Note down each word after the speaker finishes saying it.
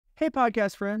Hey,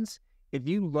 podcast friends. If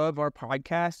you love our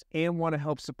podcast and want to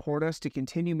help support us to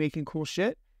continue making cool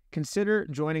shit, consider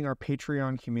joining our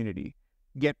Patreon community.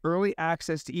 Get early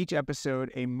access to each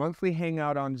episode, a monthly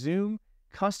hangout on Zoom,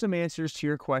 custom answers to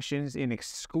your questions in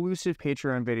exclusive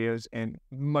Patreon videos, and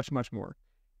much, much more.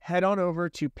 Head on over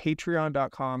to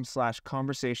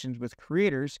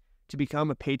patreon.com/conversationswithcreators to become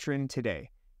a patron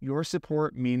today. Your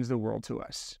support means the world to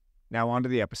us. Now on to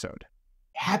the episode.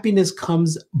 Happiness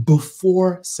comes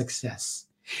before success.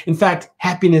 In fact,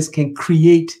 happiness can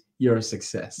create your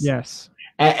success. Yes.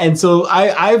 And so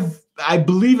I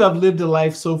believe I've lived a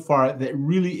life so far that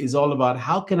really is all about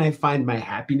how can I find my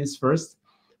happiness first.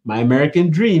 My American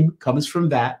dream comes from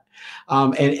that.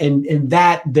 And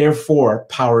that therefore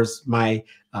powers my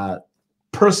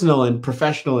personal and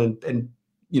professional and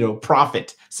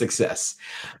profit success.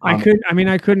 I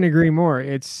couldn't agree more.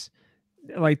 It's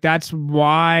like, that's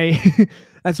why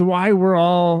we're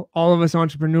all of us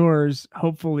entrepreneurs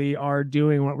hopefully are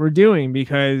doing what we're doing,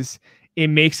 because it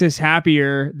makes us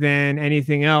happier than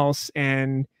anything else.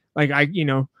 And like, I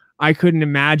couldn't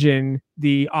imagine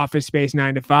the office space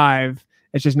 9 to 5.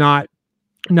 It's just not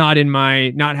how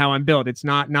I'm built. It's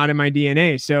not in my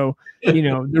DNA. So,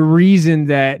 the reason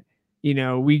that,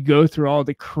 we go through all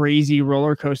the crazy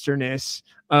roller coasterness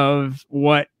of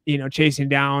what, chasing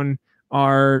down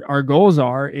our goals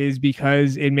are is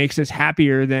because it makes us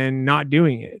happier than not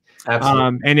doing it.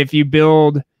 Absolutely. And if you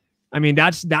build,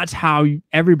 that's how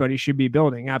everybody should be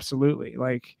building. Absolutely.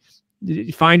 Like,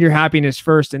 find your happiness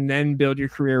first and then build your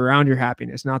career around your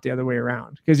happiness, not the other way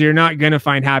around, because you're not going to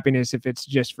find happiness if it's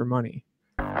just for money.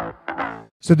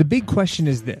 So the big question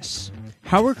is this: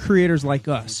 how are creators like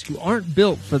us, who aren't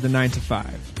built for the 9 to 5,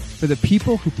 for the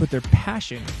people who put their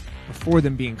passion before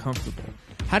them being comfortable,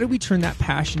 how do we turn that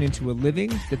passion into a living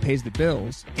that pays the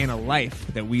bills and a life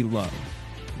that we love?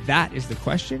 That is the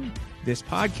question. This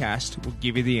podcast will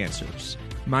give you the answers.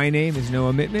 My name is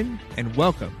Noah Mittman, and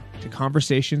welcome to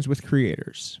Conversations with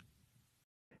Creators.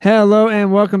 Hello,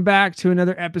 and welcome back to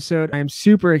another episode. I am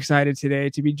super excited today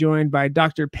to be joined by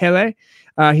Dr. Pele.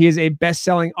 He is a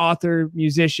best-selling author,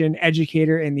 musician,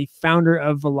 educator, and the founder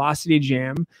of Velocity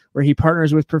Jam, where he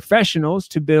partners with professionals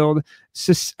to build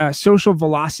social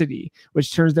velocity,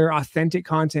 which turns their authentic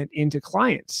content into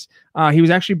clients. He was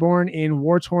actually born in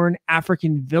war-torn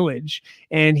African village,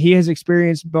 and he has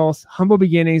experienced both humble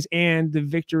beginnings and the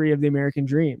victory of the American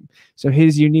dream. So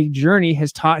his unique journey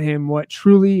has taught him what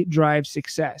truly drives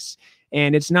success.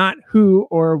 And it's not who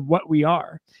or what we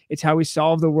are. It's how we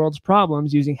solve the world's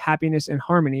problems using happiness and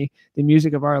harmony, the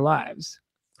music of our lives.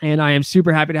 And I am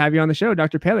super happy to have you on the show.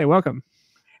 Dr. Pele, welcome.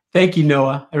 Thank you,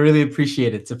 Noah. I really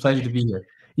appreciate it. It's a pleasure to be here.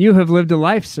 You have lived a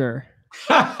life, sir.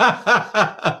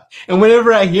 And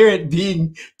whenever I hear it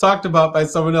being talked about by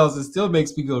someone else, it still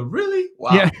makes me go, really?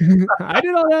 Wow. Yeah, I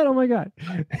did all that. Oh my God.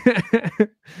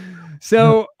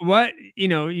 So what,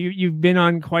 you've been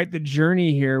on quite the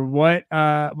journey here. What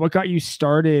got you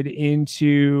started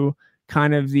into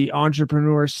kind of the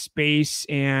entrepreneur space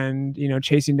and,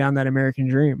 chasing down that American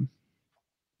dream?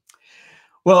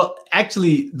 Well,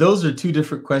 actually, those are two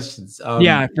different questions.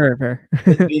 Yeah, fair.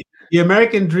 The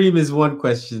American dream is one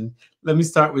question. Let me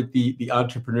start with the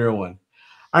entrepreneur one.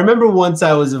 I remember once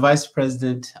I was a vice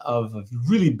president of a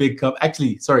really big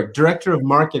company, director of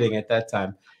marketing at that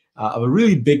time, of a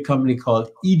really big company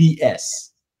called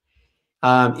EDS,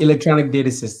 Electronic Data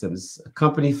Systems, a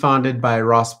company founded by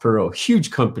Ross Perot,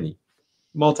 huge company,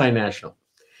 multinational.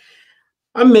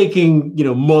 I'm making,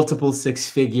 multiple 6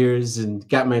 figures and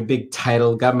got my big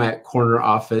title, got my corner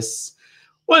office.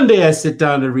 One day I sit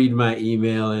down to read my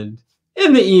email, and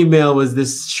in the email was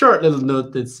this short little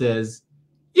note that says,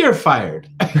 "You're fired."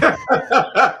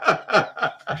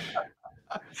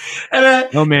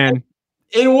 Oh man.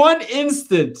 In one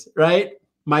instant, right?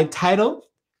 My title,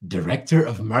 Director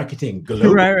of Marketing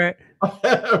Global. Right.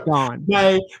 Gone.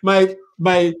 My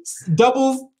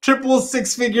double, triple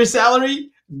 6-figure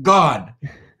salary, gone.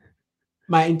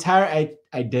 My entire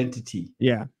identity,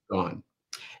 gone.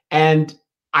 And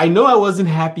I know I wasn't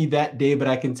happy that day, but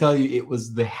I can tell you it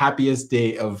was the happiest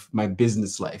day of my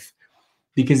business life,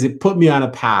 because it put me on a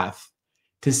path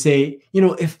to say,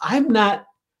 if I'm not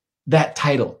that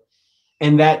title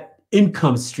and that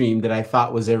income stream that I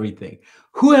thought was everything,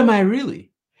 who am I really?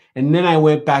 And then I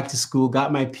went back to school,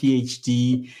 got my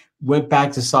PhD, went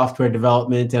back to software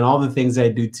development and all the things I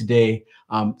do today.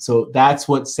 So that's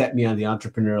what set me on the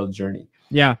entrepreneurial journey.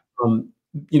 Yeah.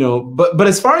 But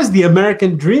as far as the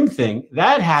American dream thing,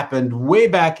 that happened way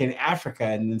back in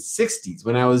Africa in the 60s.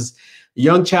 When I was a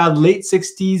young child, late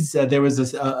 60s, there was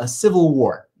a civil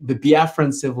war, the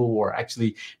Biafran Civil War.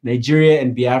 Actually, Nigeria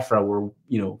and Biafra were,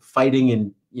 fighting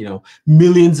and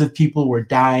millions of people were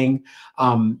dying.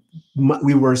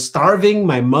 We were starving.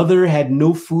 My mother had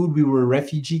no food. We were a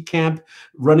refugee camp,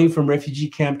 running from refugee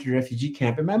camp to refugee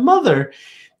camp. And my mother,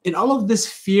 in all of this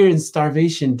fear and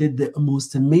starvation, did the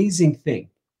most amazing thing.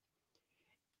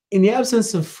 In the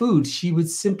absence of food, she would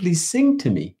simply sing to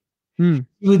me. She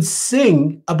would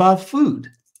sing about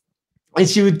food. And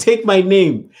she would take my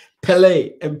name,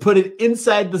 Pele, and put it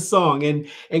inside the song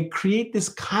and create this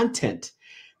content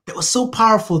that was so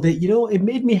powerful that, it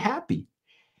made me happy.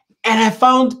 And I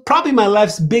found probably my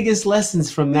life's biggest lessons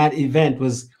from that event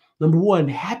was, number one,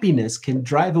 happiness can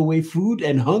drive away food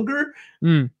and hunger.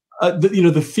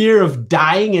 The fear of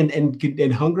dying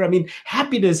and hunger. I mean,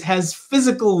 happiness has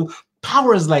physical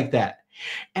powers like that.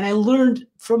 And I learned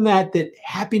from that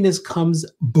happiness comes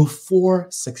before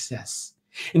success.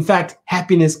 In fact,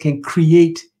 happiness can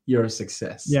create your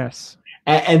success. Yes.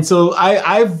 And so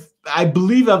I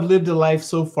believe I've lived a life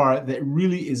so far that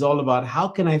really is all about how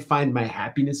can I find my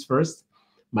happiness first.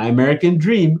 My American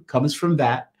dream comes from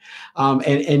that.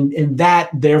 And that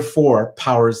therefore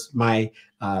powers my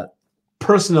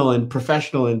personal and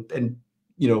professional and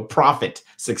profit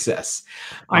success.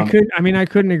 I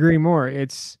couldn't agree more.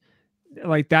 It's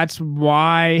like, that's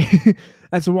why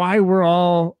we're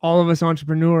all of us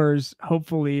entrepreneurs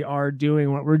hopefully are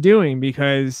doing what we're doing,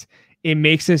 because it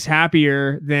makes us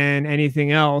happier than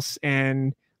anything else.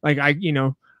 And like,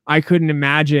 I couldn't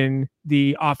imagine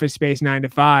the office space 9 to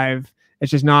 5.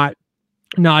 It's just not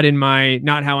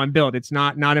how I'm built. It's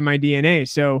not in my DNA.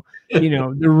 So,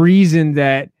 the reason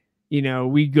that,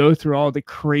 we go through all the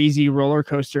crazy roller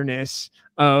coasterness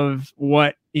of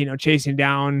what, chasing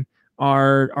down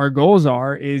our goals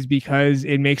are is because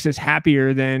it makes us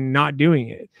happier than not doing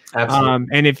it. Absolutely.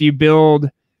 And if you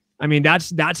build,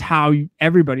 that's how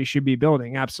everybody should be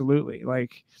building. Absolutely.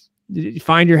 Like,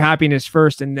 find your happiness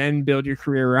first and then build your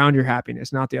career around your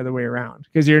happiness, not the other way around.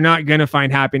 Because you're not going to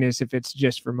find happiness if it's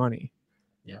just for money.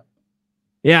 Yeah.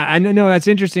 Yeah. I know that's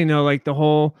interesting though. Like the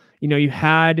whole, you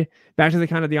had back to the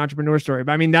kind of the entrepreneur story,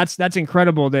 but that's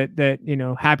incredible that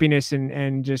happiness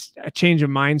and just a change of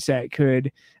mindset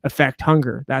could affect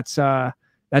hunger. That's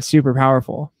super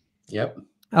powerful. Yep.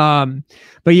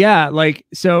 But yeah, like,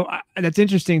 so that's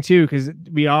interesting too, because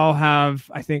we all have,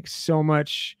 I think, so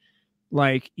much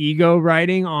like ego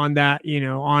riding on that,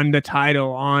 on the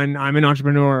title, on I'm an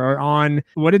entrepreneur, or on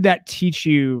what did that teach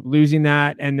you, losing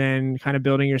that and then kind of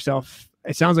building yourself,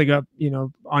 it sounds like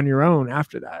on your own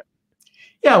after that.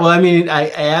 Yeah, well, I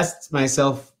asked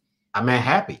myself, am I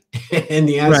happy? And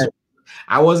the answer,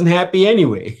 I wasn't happy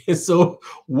anyway. So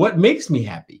what makes me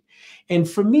happy? And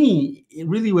for me, it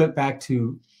really went back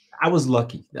to, I was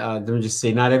lucky. Let me just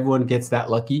say, not everyone gets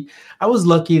that lucky. I was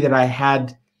lucky that I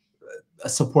had a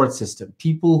support system,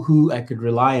 people who I could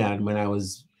rely on when I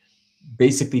was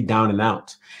basically down and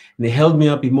out. And they held me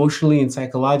up emotionally and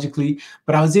psychologically,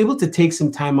 but I was able to take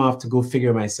some time off to go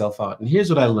figure myself out. And here's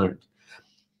what I learned.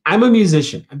 I'm a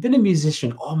musician. I've been a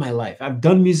musician all my life. I've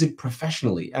done music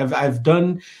professionally. I've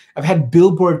had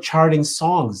Billboard charting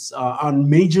songs on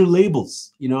major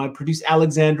labels. I produced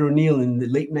Alexander O'Neal in the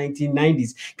late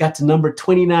 1990s, got to number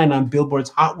 29 on Billboard's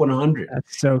Hot 100.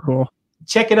 That's so cool.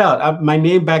 Check it out. My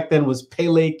name back then was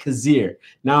Pele Kazir.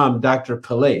 Now I'm Dr.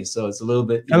 Pele, so it's a little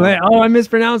bit. Pele. Oh, I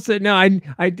mispronounced it. No,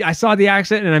 I saw the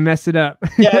accent and I messed it up.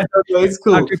 Yeah, it's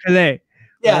cool. Dr. Pele.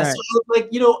 Yeah, right.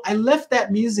 So I left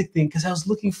that music thing because I was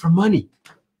looking for money.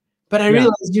 But I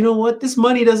realized, you know what? This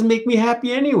money doesn't make me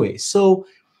happy anyway. So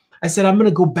I said, I'm going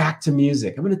to go back to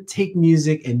music. I'm going to take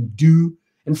music and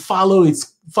follow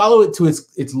it to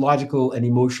its logical and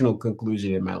emotional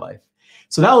conclusion in my life.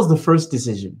 So that was the first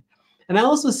decision. And I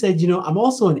also said, I'm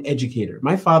also an educator.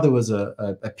 My father was a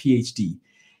PhD,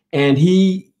 and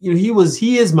he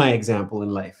is my example in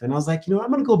life. And I was like, I'm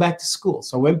going to go back to school.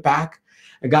 So I went back.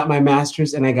 I got my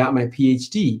master's and I got my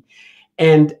PhD.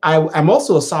 And I'm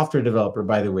also a software developer,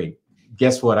 by the way.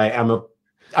 Guess what? I'm a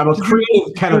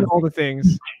creative kind of all the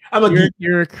things.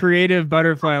 You're a creative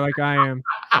butterfly like I am.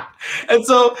 And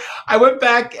so I went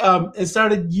back and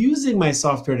started using my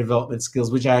software development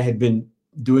skills, which I had been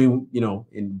doing,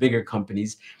 in bigger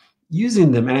companies,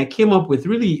 using them. And I came up with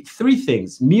really 3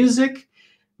 things: music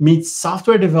meets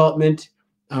software development,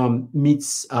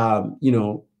 meets,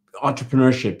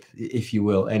 entrepreneurship, if you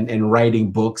will, and writing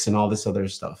books and all this other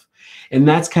stuff. And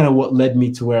that's kind of what led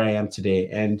me to where I am today.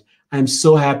 And I'm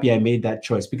so happy I made that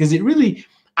choice, because it really,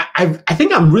 I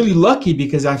think I'm really lucky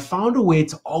because I found a way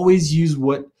to always use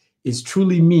what is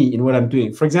truly me in what I'm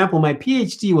doing. For example, my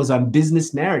PhD was on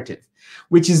business narrative,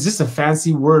 which is just a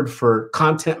fancy word for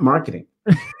content marketing.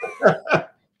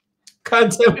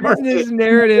 content marketing. Business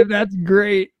narrative. That's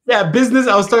great. Yeah, business.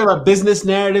 I was talking about business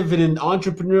narrative in an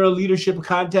entrepreneurial leadership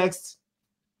context.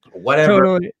 Whatever.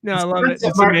 Totally. No, I love it.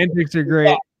 The semantics are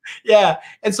great. Yeah.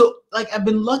 And so, like, I've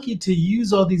been lucky to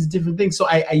use all these different things. So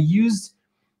I used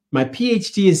my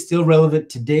PhD is still relevant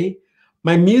today.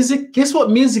 My music, guess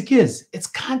what music is? It's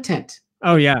content.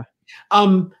 Oh, yeah.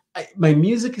 My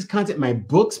music is content. My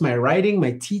books, my writing,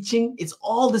 my teaching, it's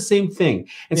all the same thing.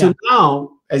 And so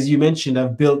now, as you mentioned,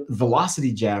 I've built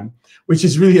Velocity Jam, which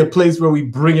is really a place where we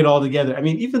bring it all together. I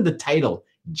mean, even the title,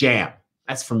 Jam,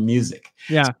 that's from music.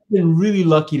 Yeah. So I've been really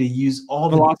lucky to use all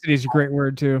Velocity is a great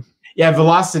word too. Yeah,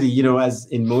 velocity, as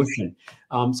in motion.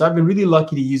 So I've been really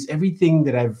lucky to use everything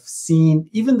that I've seen,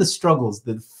 even the struggles,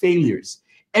 the failures,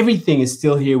 everything is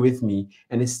still here with me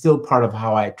and is still part of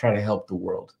how I try to help the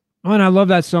world. Oh, and I love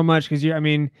that so much because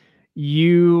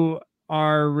you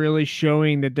are really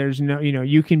showing that there's no,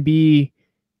 you can be,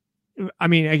 I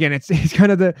mean, again, it's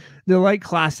kind of the like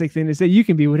classic thing to say, you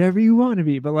can be whatever you want to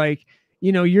be, but like,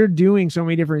 you're doing so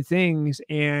many different things.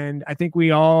 And I think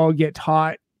we all get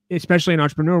taught, especially in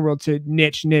entrepreneur world, to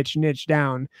niche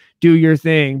down, do your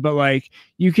thing. But like,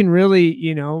 you can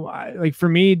really, like for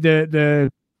me,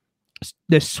 the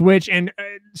switch. And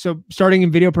so starting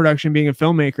in video production, being a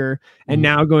filmmaker and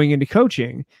now going into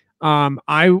coaching,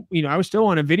 I was still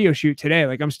on a video shoot today.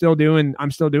 Like I'm still doing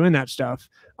that stuff.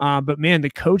 But man, the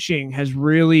coaching has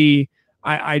really,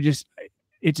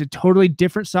 it's a totally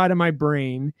different side of my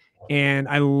brain and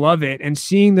I love it. And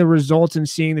seeing the results and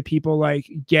seeing the people like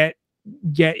get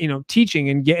teaching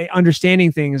and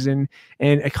understanding things and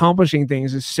accomplishing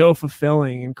things is so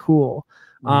fulfilling and cool.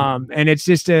 And it's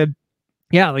just your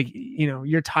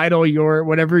title, your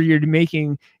whatever you're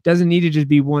making doesn't need to just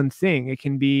be one thing. It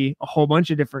can be a whole bunch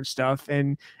of different stuff.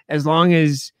 And as long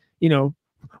as,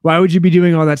 why would you be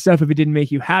doing all that stuff if it didn't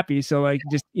make you happy? So like,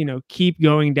 just, keep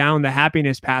going down the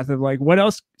happiness path of like, what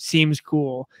else seems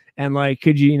cool? And like,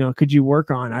 could you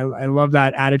work on? I love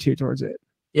that attitude towards it.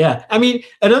 Yeah. I mean,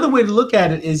 another way to look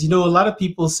at it is, a lot of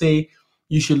people say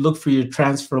you should look for your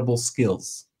transferable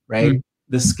skills, right? Mm-hmm.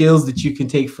 The skills that you can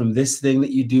take from this thing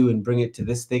that you do and bring it to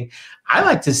this thing. I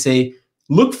like to say,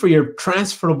 look for your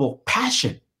transferable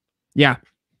passion. Yeah.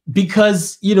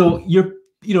 Because,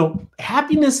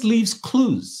 happiness leaves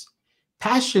clues.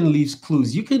 Passion leaves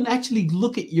clues. You can actually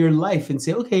look at your life and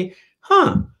say, okay,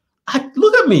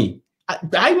 look at me.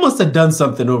 I must have done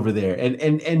something over there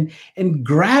and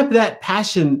grab that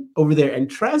passion over there and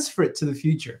transfer it to the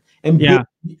future and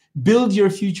build your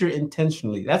future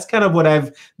intentionally. That's kind of what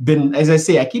I've been, as I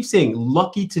say, I keep saying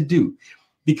lucky to do,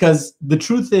 because the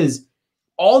truth is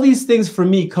all these things for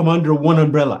me come under one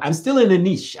umbrella. I'm still in a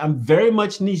niche. I'm very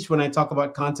much niche when I talk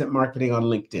about content marketing on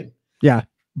LinkedIn. Yeah.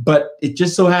 But it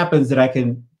just so happens that I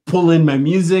can pull in my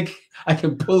music. I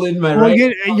can pull in my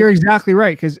writing. You're exactly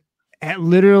right. Because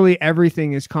literally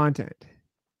everything is content.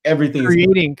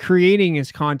 Everything creating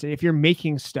is content. If you're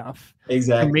making stuff,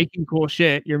 exactly, you're making cool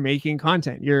shit, you're making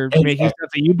content. You're making stuff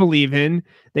that you believe in,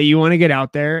 that you want to get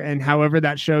out there, and however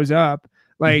that shows up.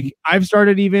 Like I've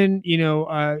started even,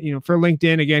 for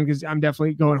LinkedIn again, because I'm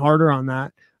definitely going harder on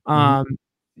that.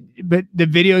 But the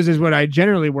videos is what I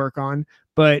generally work on.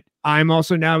 But I'm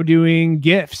also now doing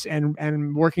GIFs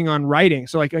and working on writing.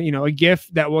 So like, a GIF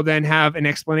that will then have an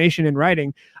explanation in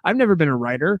writing. I've never been a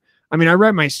writer. I mean, I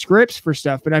write my scripts for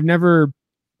stuff, but I don't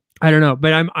know,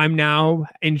 but I'm now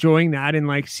enjoying that and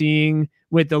like seeing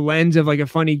with the lens of like a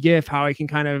funny GIF, how I can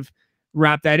kind of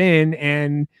wrap that in,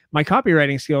 and my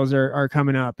copywriting skills are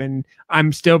coming up, and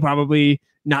I'm still probably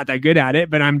not that good at it,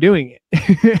 but I'm doing it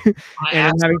and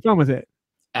I'm having fun with it.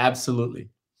 Absolutely.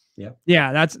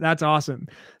 Yeah, that's awesome.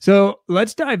 So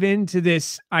let's dive into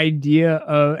this idea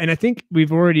of, and I think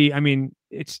we've already, I mean,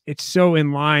 it's so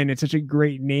in line. It's such a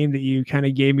great name that you kind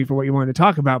of gave me for what you wanted to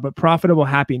talk about, but profitable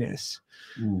happiness.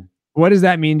 What does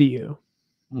that mean to you?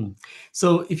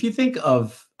 So if you think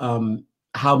of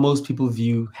how most people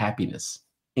view happiness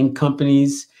in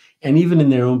companies and even in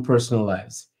their own personal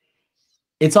lives,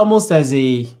 it's almost as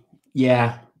a,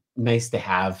 nice to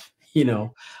have.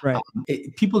 Right.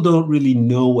 People don't really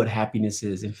know what happiness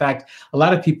is. In fact, a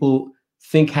lot of people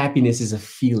think happiness is a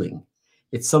feeling.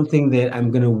 It's something that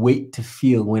I'm going to wait to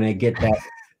feel when I get that.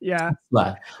 Yeah.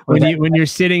 When you're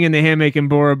sitting in the hammock in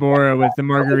Bora Bora with the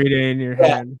margarita in your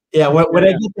hand. Yeah. When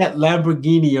I get that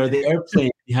Lamborghini or the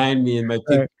airplane behind me in my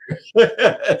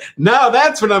picture, now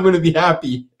that's when I'm going to be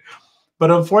happy. But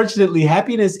unfortunately,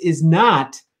 happiness is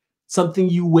not something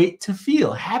you wait to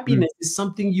feel. Happiness is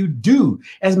something you do.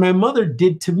 As my mother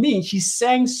did to me, she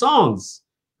sang songs,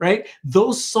 right?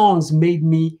 Those songs made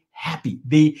me happy.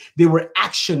 They were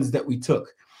actions that we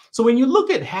took. So when you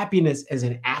look at happiness as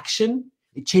an action,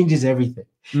 it changes everything.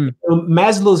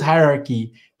 Maslow's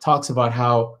hierarchy talks about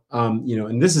how,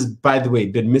 and this is, by the way,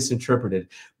 been misinterpreted,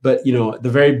 but, the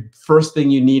very first thing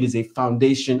you need is a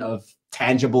foundation of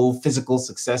tangible physical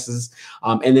successes.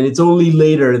 And then it's only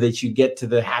later that you get to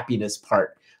the happiness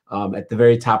part at the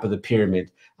very top of the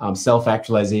pyramid,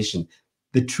 self-actualization.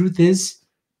 The truth is,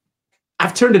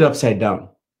 I've turned it upside down.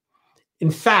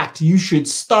 In fact, you should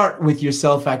start with your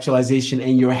self-actualization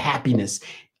and your happiness.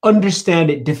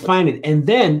 Understand it, define it, and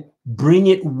then bring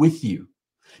it with you.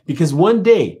 Because one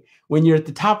day, when you're at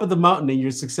the top of the mountain and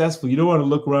you're successful, you don't want to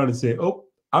look around and say, oh,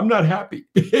 I'm not happy.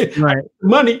 Right.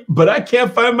 Money, but I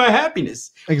can't find my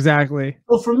happiness. Exactly.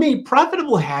 So for me,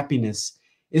 profitable happiness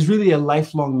is really a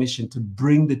lifelong mission to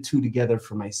bring the two together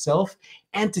for myself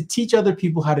and to teach other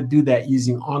people how to do that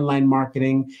using online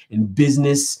marketing and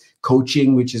business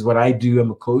coaching, which is what I do.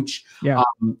 I'm a coach,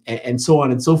 and so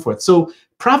on and so forth. So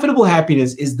profitable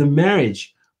happiness is the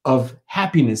marriage of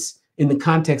happiness in the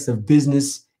context of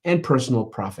business and personal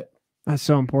profit. That's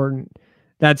so important.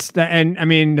 And I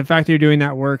mean, the fact that you're doing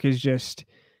that work is just,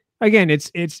 again,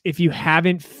 it's if you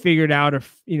haven't figured out or,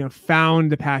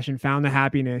 found the passion, found the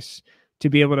happiness to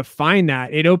be able to find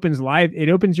that, it opens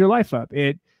your life up.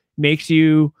 It makes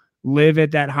you live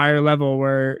at that higher level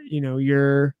where,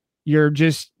 the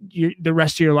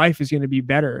rest of your life is going to be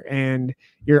better. And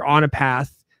you're on a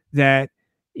path that,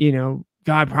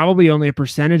 God, probably only a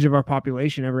percentage of our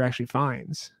population ever actually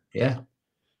finds. Yeah.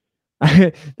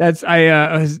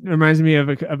 Reminds me of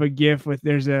a GIF with,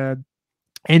 there's a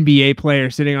NBA player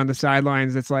sitting on the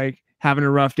sidelines that's like having a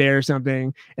rough day or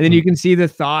something, and then you can see the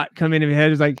thought come into his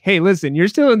head. It's like, hey, listen, you're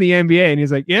still in the NBA, and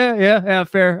he's like, yeah,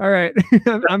 fair, all right,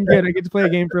 I'm good. I get to play a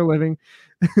game for a living.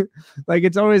 Like,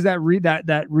 it's always that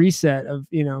reset of,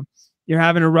 you're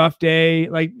having a rough day.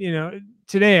 Like,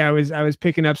 today I was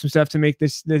picking up some stuff to make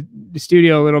the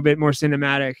studio a little bit more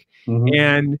cinematic,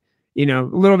 and a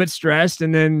little bit stressed,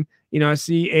 and then I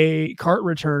see a cart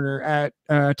returner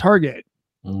at Target.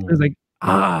 I was like,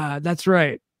 that's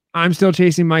right. I'm still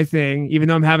chasing my thing, even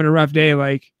though I'm having a rough day.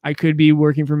 Like, I could be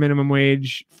working for minimum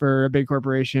wage for a big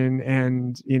corporation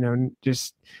and,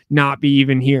 just not be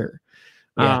even here.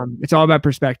 Yeah. It's all about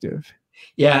perspective.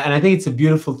 Yeah. And I think it's a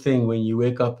beautiful thing when you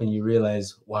wake up and you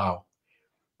realize, wow,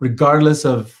 regardless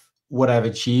of what I've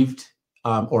achieved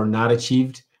or not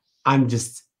achieved, I'm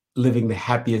just living the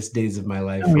happiest days of my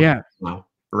life.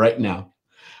 Right now.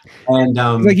 And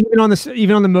like, even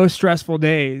on the most stressful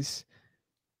days,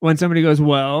 when somebody goes,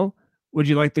 well, would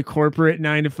you like the corporate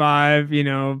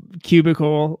 9-to-5,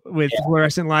 cubicle with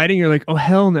fluorescent lighting? You're like, oh,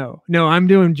 hell no. No, I'm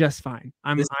doing just fine.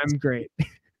 I'm great.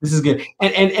 This is good.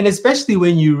 And especially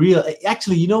when you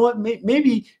actually, you know what?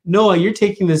 Maybe, Noah, you're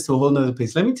taking this to a whole nother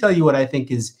place. Let me tell you what I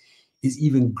think is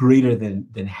even greater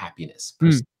than happiness.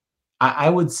 I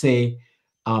would say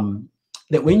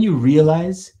that when you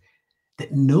realize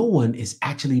that no one is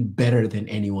actually better than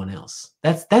anyone else.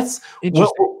 That's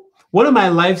one of my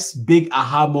life's big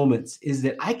aha moments, is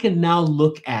that I can now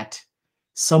look at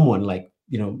someone like,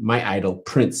 my idol,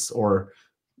 Prince, or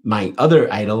my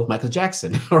other idol, Michael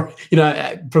Jackson, or,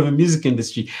 from the music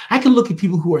industry. I can look at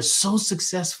people who are so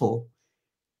successful,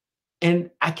 and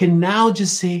I can now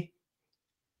just say,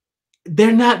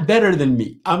 they're not better than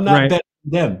me. I'm not better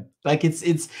than them. Like,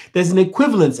 there's an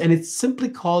equivalence, and it's simply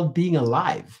called being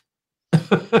alive.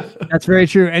 That's very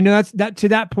true. And that's to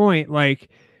that point, like,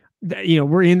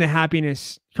 we're in the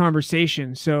happiness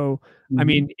conversation. So, I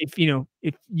mean, if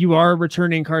you are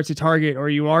returning carts to Target, or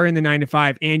you are in the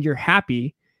 9-to-5 and you're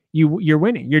happy, you're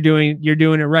winning. You're doing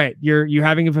it right. You're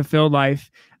having a fulfilled life.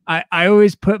 I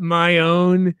always put my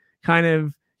own kind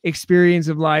of experience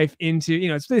of life into,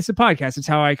 it's a podcast. It's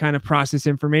how I kind of process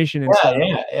information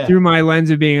and through my lens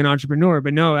of being an entrepreneur.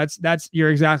 But no,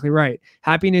 you're exactly right.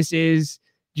 Happiness is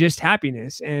just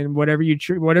happiness, and whatever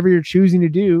you're choosing to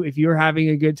do, if you're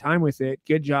having a good time with it,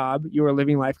 good job. You are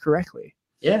living life correctly.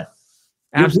 Yeah,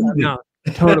 absolutely. No,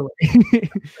 totally.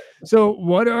 So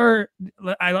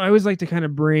I always like to kind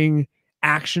of bring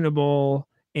actionable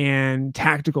and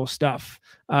tactical stuff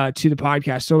to the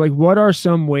podcast. So, like, what are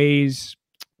some ways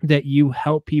that you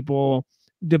help people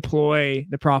deploy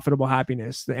the profitable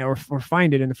happiness or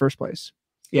find it in the first place?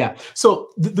 Yeah. So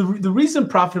the reason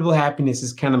profitable happiness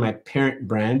is kind of my parent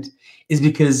brand is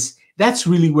because that's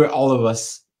really where all of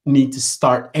us need to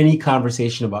start any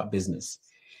conversation about business.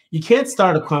 You can't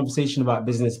start a conversation about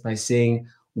business by saying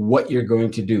what you're going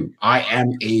to do. I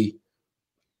am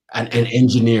an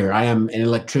engineer. I am an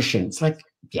electrician. It's like,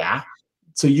 yeah.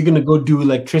 So you're going to go do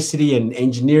electricity and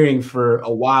engineering for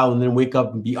a while and then wake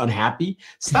up and be unhappy?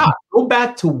 Stop. Go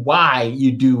back to why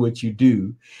you do what you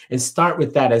do and start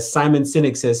with that. As Simon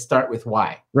Sinek says, start with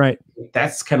why. Right.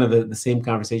 That's kind of the same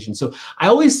conversation. So I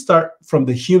always start from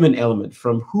the human element,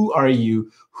 from who are you,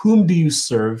 whom do you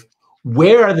serve,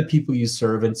 where are the people you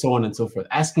serve, and so on and so forth,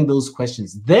 asking those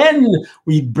questions. Then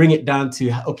we bring it down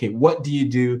to, okay, what do you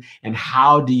do and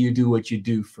how do you do what you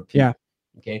do for people? Yeah.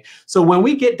 Okay. So when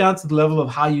we get down to the level of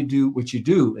how you do what you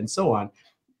do and so on,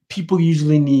 people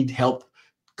usually need help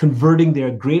converting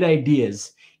their great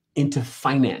ideas into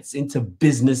finance, into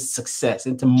business success,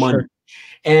 into money. Sure.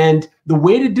 And the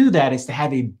way to do that is to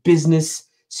have a business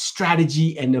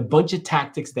strategy and a bunch of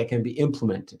tactics that can be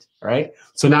implemented. Right.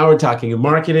 So now we're talking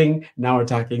marketing. Now we're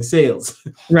talking sales.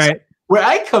 Right. So where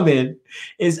I come in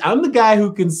is I'm the guy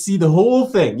who can see the whole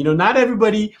thing. You know, not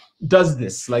everybody does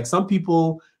this. Like some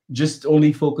people just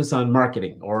only focus on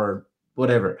marketing or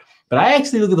whatever. But I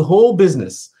actually look at the whole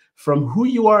business from who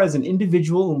you are as an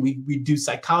individual, and we do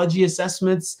psychology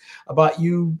assessments about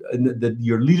you and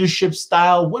your leadership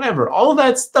style, whatever, all of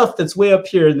that stuff that's way up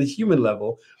here in the human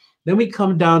level. Then we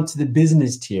come down to the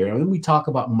business tier, and then we talk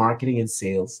about marketing and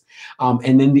sales,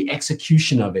 and then the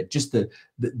execution of it, just the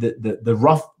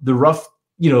rough,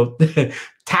 you know,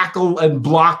 tackle and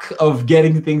block of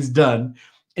getting things done,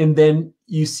 and then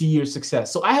you see your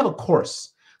success. So I have a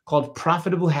course called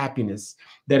Profitable Happiness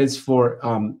that is for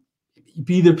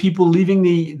either people leaving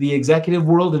the executive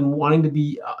world and wanting to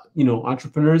be, you know,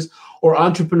 entrepreneurs, or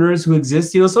entrepreneurs who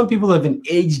exist. You know, some people have been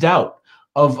aged out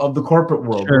of the corporate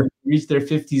world. Sure. Reach their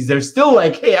 50s. They're still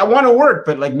like, hey, I want to work,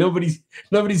 but like nobody's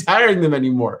hiring them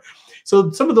anymore.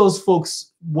 So some of those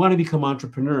folks want to become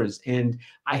entrepreneurs, and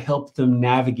I help them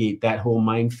navigate that whole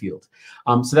minefield.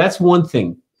 So that's one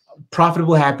thing.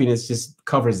 Profitable Happiness just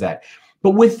covers that.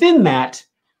 But within that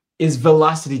is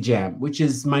Velocity Jam, which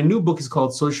is my new book is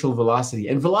called Social Velocity.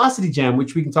 And Velocity Jam,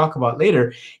 which we can talk about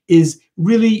later, is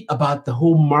really about the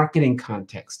whole marketing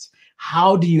context.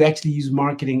 How do you actually use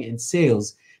marketing and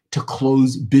sales to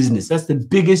close business? That's the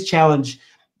biggest challenge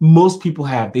most people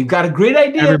have. They've got a great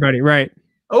idea. Everybody, right.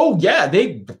 Oh, yeah,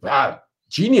 they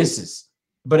geniuses.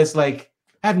 But it's like,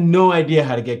 I have no idea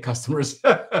how to get customers.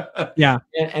 Yeah.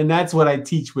 And that's what I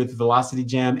teach with Velocity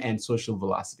Jam and Social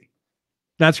Velocity.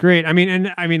 That's great. I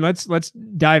mean, let's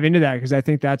dive into that, because I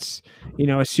think that's, you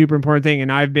know, a super important thing.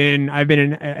 And I've been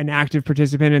an active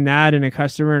participant in that and a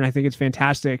customer, and I think it's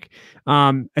fantastic.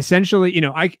 Essentially, you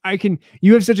know,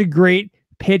 you have such a great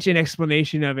pitch and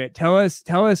explanation of it. Tell us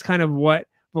kind of what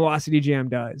Velocity Jam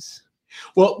does.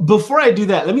 Well, before I do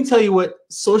that, let me tell you what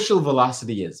social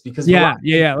velocity is, because yeah.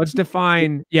 Let's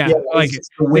define like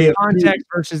the context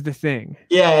versus the thing.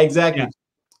 Yeah, exactly. Yeah.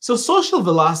 So social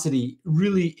velocity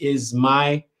really is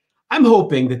I'm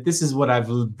hoping that this is what I've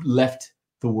left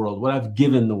the world, what I've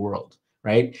given the world,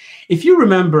 right? If you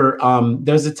remember,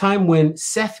 there's a time when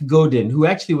Seth Godin, who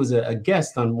actually was a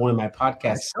guest on one of my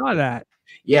podcasts. I saw that.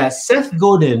 Yeah, Seth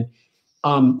Godin,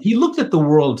 he looked at the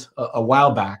world a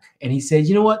while back and he said,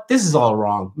 you know what, this is all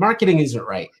wrong. Marketing isn't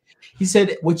right. He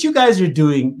said, what you guys are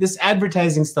doing, this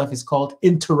advertising stuff is called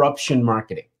interruption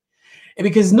marketing. And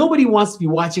because nobody wants to be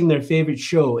watching their favorite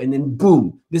show and then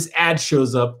boom, this ad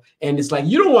shows up and it's like,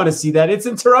 you don't want to see that. It's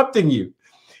interrupting you.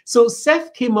 So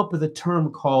Seth came up with a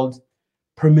term called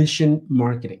permission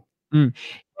marketing. And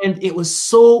it was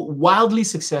so wildly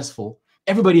successful.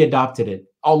 Everybody adopted it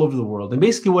all over the world. And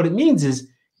basically what it means is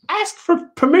ask for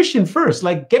permission first,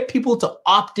 like get people to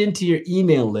opt into your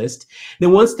email list.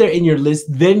 Then once they're in your list,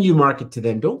 then you market to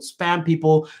them. Don't spam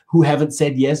people who haven't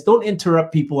said yes. Don't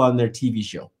interrupt people on their TV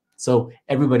show. So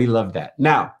everybody loved that.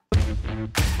 Now,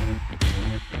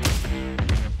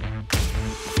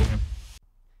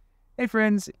 hey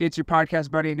friends, it's your podcast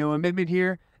buddy Noah Midman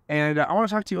here, and I want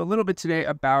to talk to you a little bit today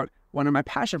about one of my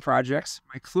passion projects,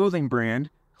 my clothing brand,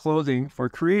 Clothing for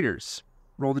Creators.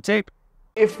 Roll the tape.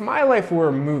 If my life were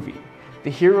a movie,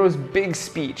 the hero's big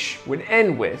speech would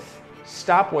end with,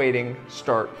 "Stop waiting,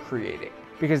 start creating."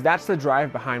 Because that's the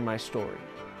drive behind my story.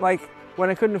 Like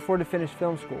when I couldn't afford to finish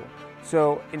film school.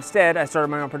 So instead, I started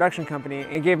my own production company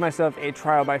and gave myself a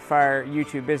trial by fire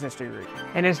YouTube business degree.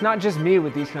 And it's not just me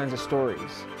with these kinds of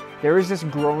stories. There is this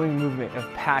growing movement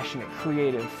of passionate,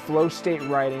 creative, flow state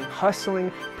writing,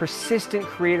 hustling, persistent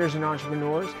creators and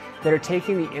entrepreneurs that are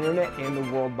taking the internet and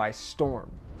the world by storm.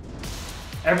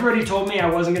 Everybody told me I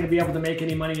wasn't going to be able to make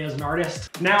any money as an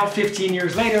artist. Now, 15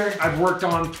 years later, I've worked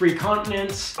on 3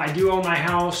 continents. I do own my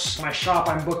house, my shop,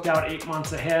 I'm booked out 8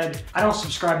 months ahead. I don't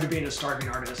subscribe to being a starving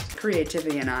artist.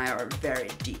 Creativity and I are very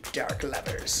deep, dark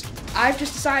lovers. I've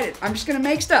just decided I'm just going to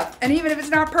make stuff. And even if it's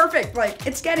not perfect, like,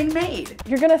 it's getting made.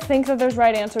 You're going to think that there's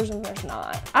right answers and there's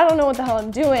not. I don't know what the hell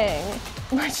I'm doing.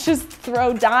 Let's just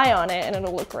throw dye on it and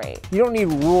it'll look great. You don't need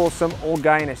rules some old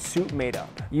guy in a suit made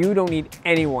up. You don't need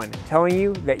anyone telling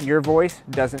you that your voice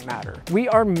doesn't matter. We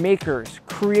are makers,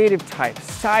 creative types,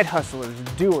 side hustlers,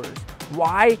 doers.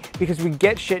 Why? Because we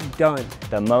get shit done.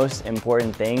 The most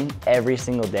important thing every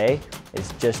single day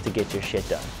is just to get your shit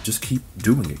done. Just keep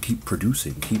doing it, keep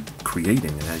producing, keep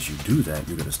creating, and as you do that,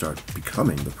 you're gonna start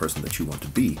becoming the person that you want to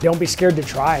be. Don't be scared to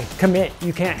try. Commit.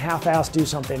 You can't half-ass do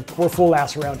something. We're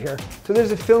full-ass around here. So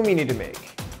there's a film you need to make,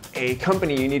 a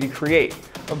company you need to create,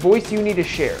 a voice you need to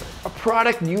share, a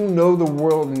product you know the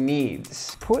world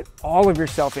needs. Put all of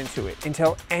yourself into it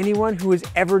until anyone who has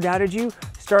ever doubted you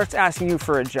starts asking you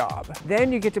for a job.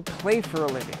 Then you get to play for a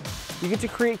living. You get to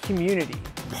create community,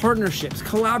 partnerships,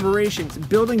 collaborations,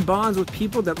 building bonds with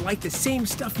people that like the same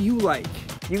stuff you like.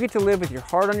 You get to live with your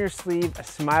heart on your sleeve, a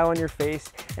smile on your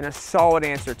face, and a solid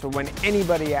answer to when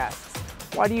anybody asks,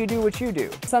 why do you do what you do?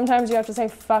 Sometimes you have to say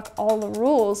fuck all the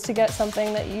rules to get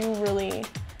something that you really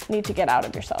need to get out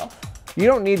of yourself. You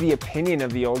don't need the opinion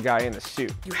of the old guy in the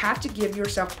suit. You have to give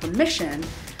yourself permission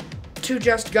to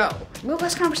just go. A little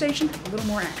less conversation, a little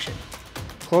more action.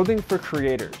 Clothing for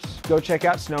creators. Go check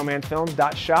out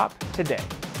snowmanfilms.shop today.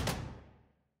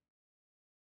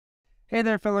 Hey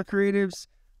there, fellow creatives.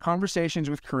 Conversations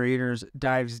with Creators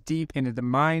dives deep into the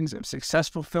minds of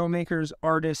successful filmmakers,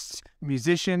 artists,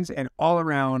 musicians, and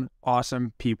all-around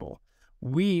awesome people.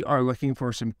 We are looking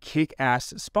for some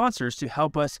kick-ass sponsors to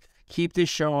help us keep this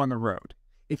show on the road.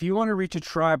 If you want to reach a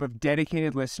tribe of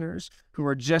dedicated listeners who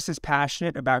are just as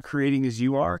passionate about creating as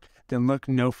you are, then look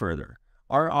no further.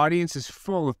 Our audience is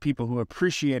full of people who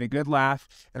appreciate a good laugh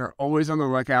and are always on the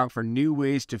lookout for new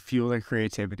ways to fuel their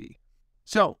creativity.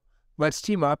 So, let's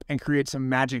team up and create some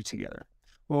magic together.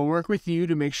 We'll work with you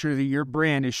to make sure that your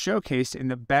brand is showcased in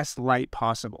the best light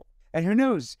possible. And who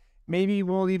knows, maybe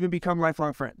we'll even become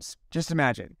lifelong friends. Just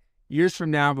imagine, years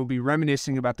from now, we'll be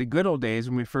reminiscing about the good old days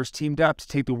when we first teamed up to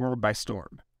take the world by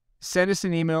storm. Send us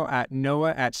an email at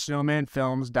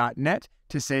noah@snowmanfilms.net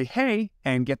to say hey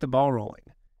and get the ball rolling.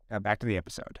 Now back to the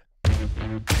episode.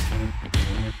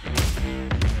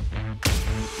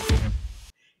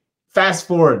 Fast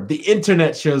forward, the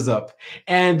internet shows up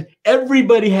and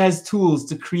everybody has tools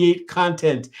to create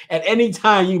content. At any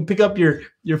time, you can pick up your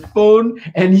phone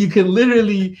and you can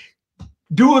literally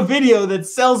do a video that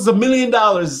sells $1 million,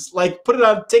 like put it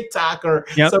on TikTok or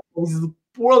something. The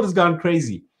world has gone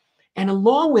crazy. And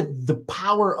along with the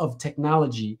power of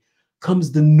technology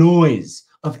comes the noise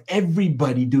of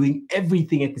everybody doing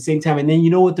everything at the same time. And then you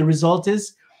know what the result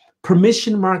is?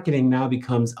 Permission marketing now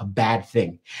becomes a bad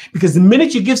thing. Because the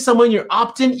minute you give someone your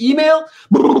opt-in email,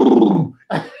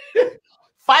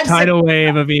 tidal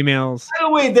wave of emails.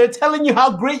 Tidal wave, they're telling you how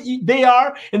great they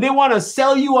are and they want to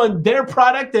sell you on their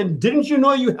product. And didn't you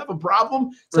know you have a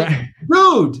problem? It's like,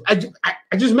 dude, I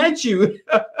just met you.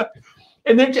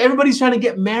 And then everybody's trying to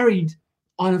get married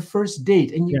on a first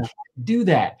date, and you can't do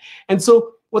that. And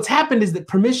so what's happened is that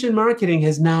permission marketing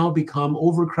has now become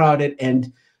overcrowded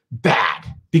and bad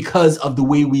because of the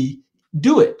way we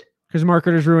do it. Because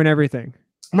marketers ruin everything.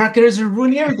 Marketers are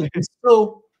ruining everything. And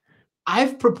so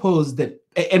I've proposed that,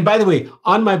 and by the way,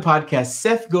 on my podcast,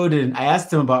 Seth Godin, I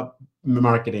asked him about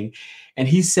marketing, and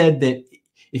he said that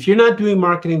if you're not doing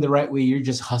marketing the right way, you're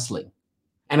just hustling.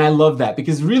 And I love that,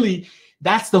 because really,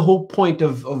 that's the whole point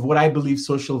of what I believe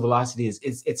social velocity is.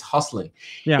 It's hustling.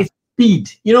 Yeah. It's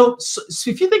speed. You know, so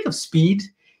if you think of speed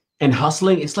and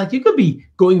hustling, it's like you could be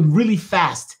going really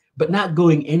fast, but not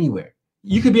going anywhere.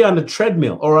 You could be on a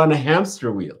treadmill or on a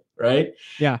hamster wheel, right?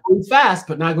 Yeah. Going fast,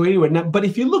 but not going anywhere. Now, but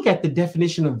if you look at the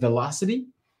definition of velocity,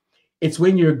 it's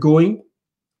when you're going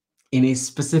in a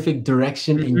specific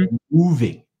direction and you're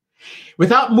moving.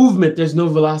 Without movement, there's no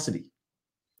velocity.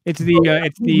 It's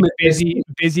the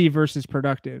busy versus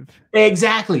productive.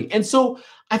 Exactly. And so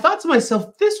I thought to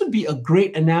myself, this would be a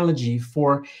great analogy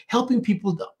for helping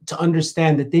people to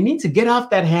understand that they need to get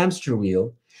off that hamster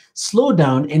wheel, slow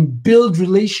down, and build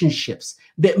relationships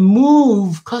that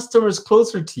move customers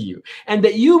closer to you, and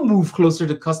that you move closer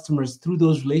to customers through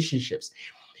those relationships.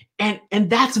 And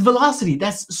that's velocity.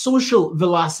 That's social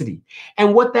velocity.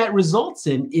 And what that results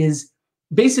in is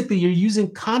basically you're using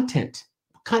content.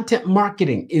 Content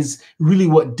marketing is really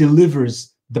what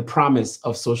delivers the promise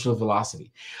of social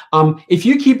velocity. If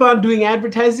you keep on doing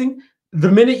advertising,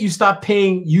 the minute you stop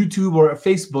paying YouTube or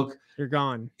Facebook, you're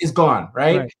gone. It's gone,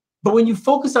 right? But when you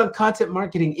focus on content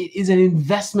marketing, it is an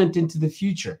investment into the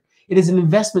future. It is an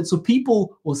investment, so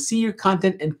people will see your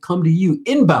content and come to you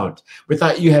inbound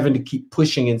without you having to keep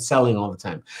pushing and selling all the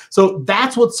time. So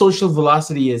that's what social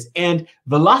velocity is. And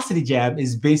Velocity Jam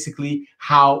is basically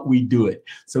how we do it.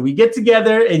 So we get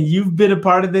together, and you've been a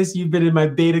part of this. You've been in my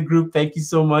beta group. Thank you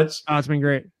so much. Oh, it's been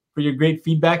great. For your great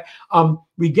feedback.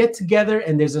 We get together,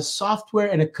 and there's a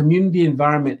software and a community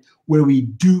environment where we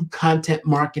do content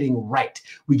marketing right.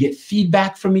 We get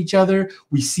feedback from each other.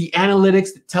 We see analytics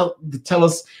that tell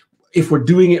us if we're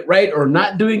doing it right or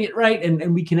not doing it right,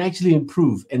 and we can actually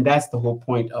improve. And that's the whole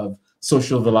point of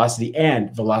Social Velocity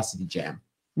and Velocity Jam.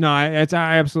 No, I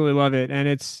absolutely love it. And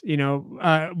it's,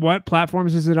 what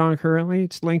platforms is it on currently?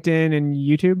 It's LinkedIn and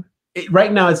YouTube?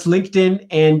 Right now it's LinkedIn,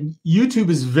 and YouTube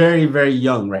is very, very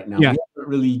young right now. Yeah. We haven't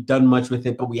really done much with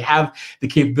it, but we have the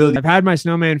capability. I've had my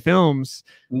Snowman Films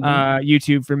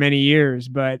YouTube for many years,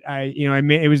 but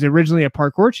it was originally a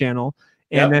parkour channel,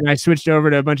 and then I switched over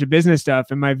to a bunch of business stuff,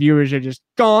 and my viewers are just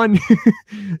gone.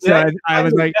 So I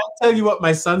was like, I'll tell you what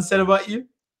my son said about you.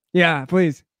 Yeah,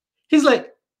 please. He's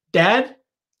like, Dad,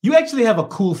 you actually have a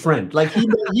cool friend. Like he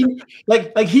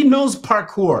knows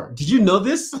parkour. Did you know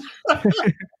this?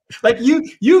 Like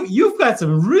you've got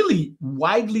some really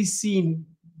widely seen,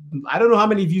 I don't know how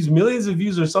many views, millions of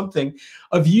views or something,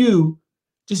 of you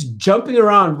just jumping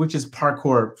around, which is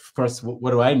parkour. Of course,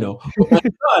 what do I know? But my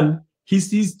son,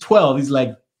 he's 12. He's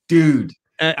like, dude.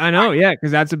 I know, yeah,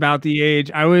 because that's about the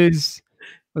age I was.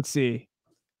 Let's see.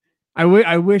 I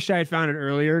wish I had found it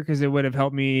earlier, because it would have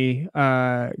helped me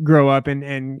grow up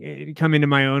and come into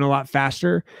my own a lot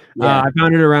faster. I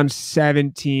found it around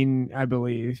 17, I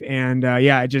believe. And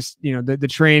just, the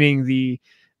training, the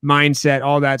mindset,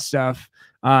 all that stuff.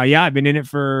 I've been in it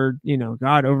for,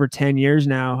 over 10 years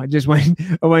now. I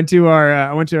went to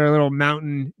our little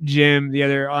mountain gym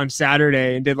on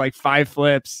Saturday and did like 5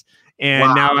 flips.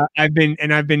 And now I've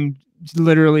been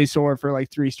literally sore for like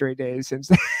 3 straight days since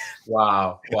then.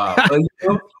 Wow. I used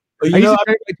to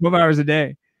train like 12 hours a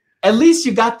day. At least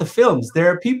you got the films. There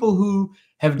are people who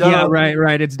have done. Yeah,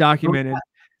 right. It's documented.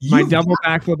 My double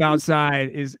backflip outside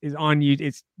is on you.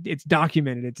 It's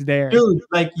documented. It's there. Dude,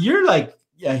 like you're like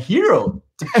a hero.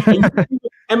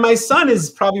 And my son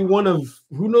is probably one of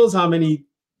who knows how many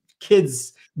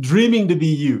kids dreaming to be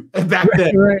you back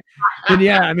then. Right. And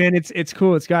yeah, man, it's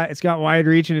cool. It's got wide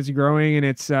reach, and it's growing, and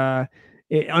it's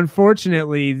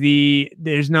unfortunately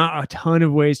there's not a ton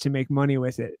of ways to make money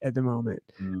with it at the moment.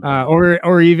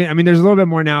 Or even, I mean, there's a little bit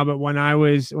more now, but when I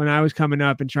was coming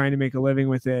up and trying to make a living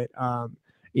with it,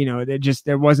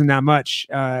 there wasn't that much,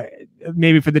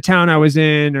 maybe for the town I was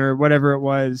in or whatever it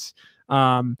was.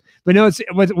 But no, it's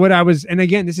what I was, and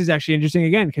again, this is actually interesting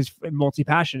again, because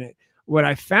multi-passionate. What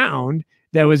I found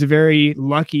that was very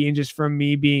lucky, and just from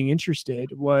me being interested,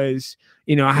 was,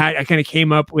 I kind of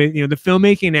came up with, the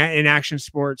filmmaking and action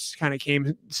sports kind of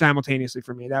came simultaneously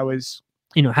for me. That was,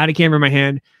 had a camera in my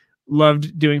hand,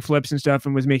 loved doing flips and stuff,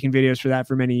 and was making videos for that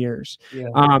for many years.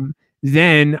 Yeah.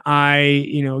 Then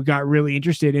I, got really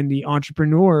interested in the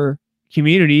entrepreneur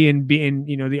community and being,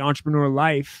 the entrepreneur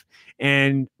life,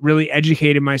 and really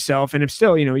educated myself. And I'm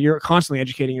still, you're constantly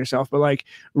educating yourself, but like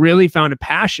really found a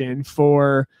passion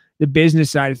for the business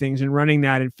side of things and running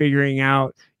that and figuring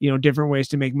out, different ways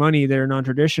to make money that are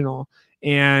non-traditional.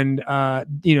 And,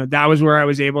 that was where I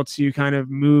was able to kind of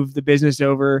move the business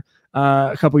over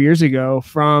a couple years ago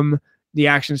from the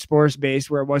action sports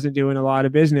base, where I wasn't doing a lot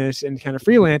of business and kind of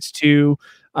freelance, to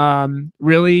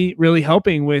really, really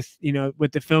helping with,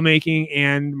 with the filmmaking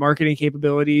and marketing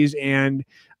capabilities, and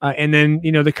then,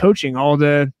 the coaching, all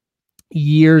the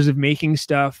years of making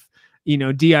stuff,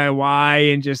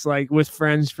 DIY and just like with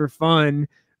friends for fun,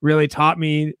 really taught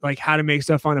me like how to make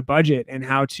stuff on a budget and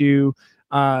how to,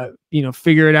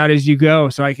 figure it out as you go.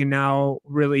 So I can now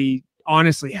really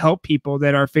honestly help people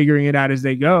that are figuring it out as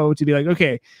they go, to be like,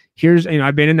 okay, here's,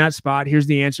 I've been in that spot. Here's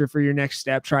the answer for your next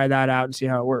step. Try that out and see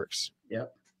how it works.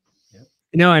 Yep.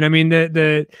 No, and I mean,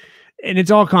 and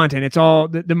it's all content. It's all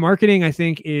the marketing, I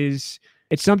think, it's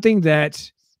something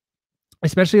that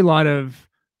especially a lot of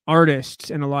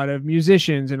artists and a lot of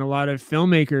musicians and a lot of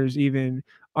filmmakers even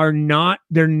they're not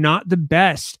the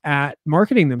best at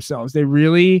marketing themselves.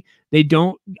 They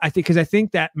don't, I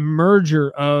think that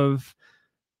merger of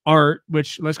art,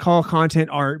 which let's call content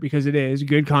art, because it is,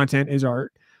 good content is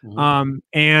art,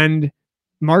 and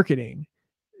marketing,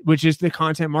 which is the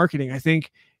content marketing. I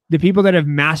think the people that have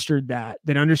mastered that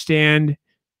understand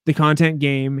the content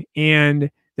game, and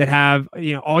that have,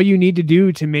 all you need to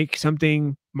do to make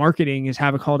something marketing is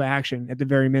have a call to action at the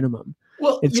very minimum.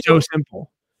 Well, it's so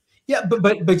simple. Yeah,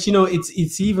 but you know,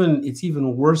 it's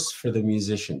even worse for the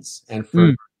musicians and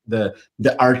for the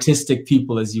artistic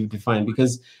people, as you define,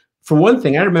 because for one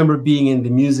thing, I remember being in the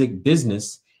music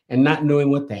business and not knowing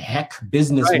what the heck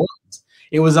business was.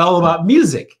 It was all about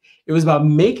music. It was about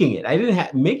making it. I didn't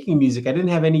have making music. I didn't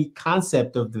have any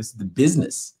concept of the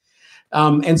business.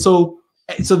 And so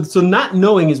not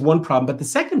knowing is one problem, but the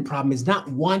second problem is not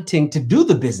wanting to do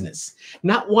the business,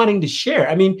 not wanting to share.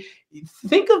 I mean,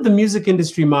 think of the music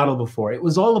industry model before. It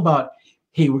was all about,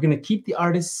 hey, we're going to keep the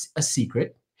artists a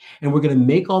secret and we're going to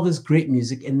make all this great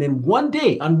music. And then one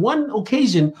day, on one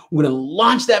occasion, we're going to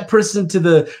launch that person to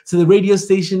the radio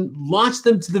station, launch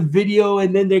them to the video,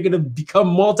 and then they're going to become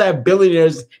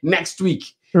multi-billionaires next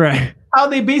week. Right. How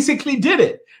they basically did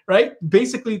it, right?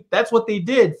 Basically, that's what they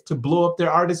did to blow up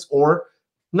their artists, or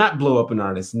not blow up an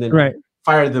artist and then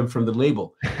fire them from the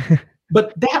label.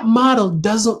 But that model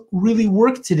doesn't really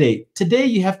work today. Today,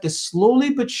 you have to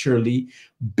slowly but surely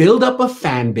build up a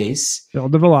fan base.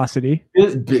 Build the velocity.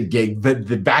 But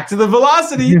back to the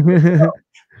velocity.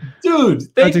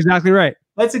 Dude. That's exactly right.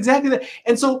 That's exactly that.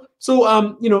 And so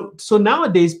you know, so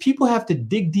nowadays people have to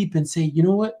dig deep and say, you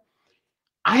know what?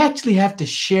 I actually have to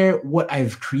share what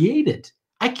I've created.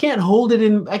 I can't hold it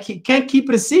in, I can't keep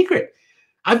it a secret.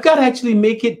 I've got to actually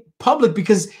make it public,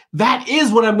 because that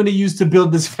is what I'm going to use to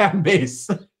build this fan base.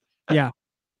 Yeah.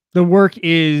 The work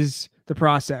is the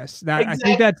process. That I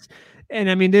think that's, and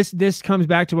I mean, this comes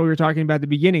back to what we were talking about at the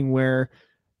beginning, where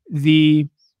the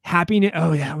happiness,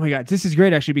 oh my God, this is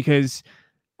great actually, because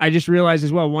I just realized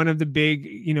as well, one of the big,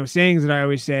 you know, sayings that I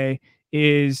always say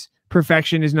is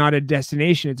perfection is not a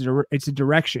destination. It's a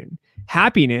direction.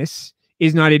 Happiness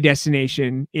is not a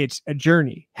destination. It's a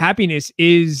journey. Happiness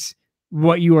is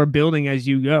what you are building as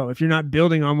you go. If you're not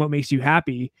building on what makes you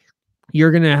happy,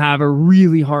 you're going to have a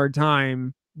really hard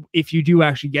time if you do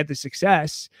actually get the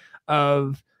success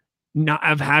of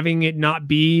having it not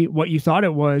be what you thought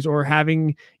it was, or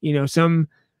having, you know, some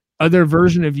other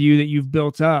version of you that you've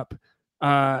built up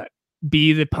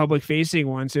be the public facing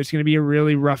one. So it's going to be a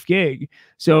really rough gig.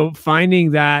 So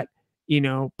finding that, you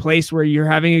know, place where you're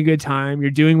having a good time,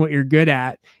 you're doing what you're good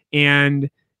at, and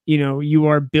you know, you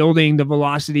are building the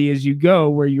velocity as you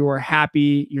go, where you are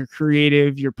happy, you're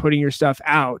creative, you're putting your stuff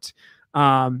out.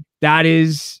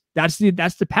 That's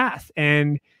the path.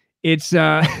 And it's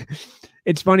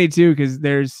it's funny too, because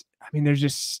there's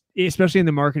just, especially in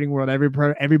the marketing world,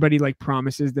 everybody like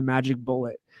promises the magic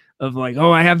bullet of like,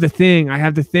 oh, I have the thing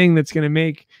that's going to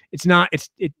make,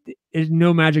 there's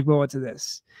no magic bullet to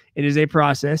this. It is a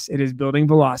process. It is building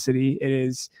velocity. It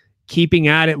is keeping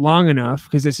at it long enough,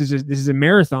 because this is a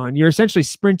marathon. You're essentially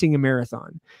sprinting a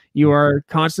marathon. You are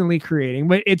constantly creating,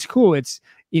 but it's cool. It's,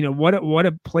 you know, what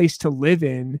a place to live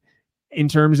in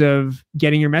terms of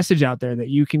getting your message out there, that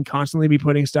you can constantly be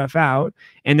putting stuff out,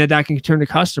 and that can turn to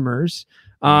customers.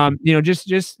 You know,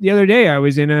 just the other day I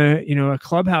was in a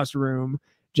clubhouse room,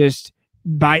 just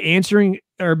by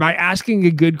asking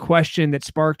a good question that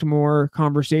sparked more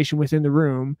conversation within the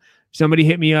room. Somebody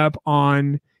hit me up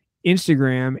on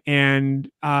Instagram, and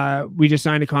we just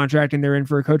signed a contract, and they're in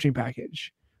for a coaching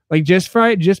package. Like just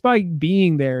by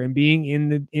being there and being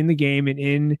in the game and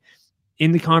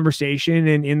in the conversation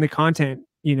and in the content,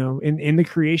 you know, in the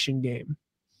creation game.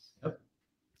 Yep.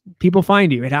 People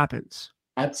find you. It happens.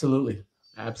 Absolutely.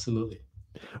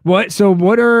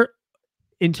 What are,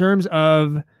 in terms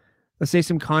of, let's say,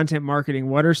 some content marketing,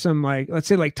 what are some, like, let's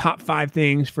say like top 5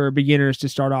 things for beginners to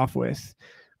start off with?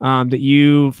 That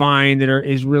you find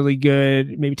is really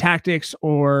good, maybe tactics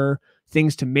or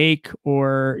things to make,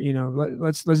 or, you know,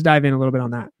 let's dive in a little bit on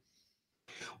that.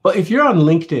 Well, if you're on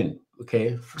LinkedIn,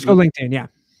 okay. Let's go LinkedIn. Yeah.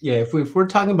 Yeah. If we're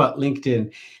talking about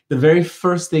LinkedIn, the very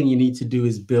first thing you need to do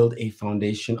is build a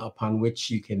foundation upon which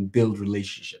you can build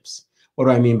relationships. What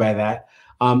do I mean by that?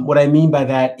 What I mean by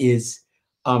that is,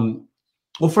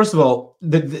 well, first of all,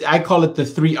 I call it the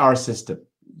 3R system.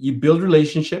 You build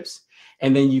relationships,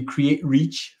 and then you create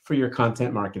reach for your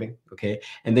content marketing, okay?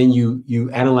 And then you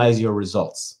analyze your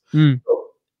results.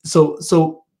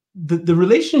 So the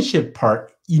relationship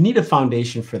part, you need a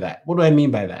foundation for that. What do I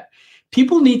mean by that?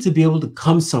 People need to be able to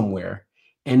come somewhere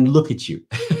and look at you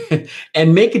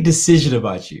and make a decision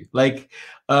about you. Like,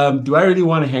 do I really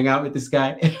want to hang out with this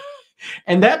guy?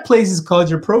 And that place is called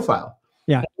your profile.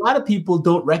 Yeah. A lot of people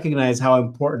don't recognize how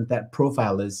important that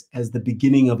profile is as the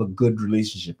beginning of a good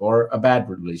relationship or a bad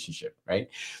relationship, right?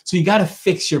 So you got to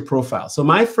fix your profile. So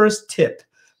my first tip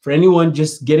for anyone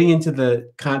just getting into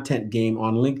the content game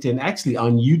on LinkedIn, actually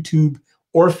on YouTube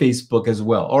or Facebook as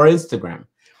well, or Instagram,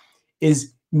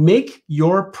 is make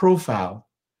your profile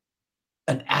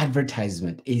an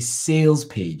advertisement, a sales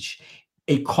page,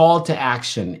 a call to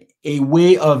action, a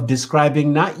way of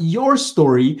describing not your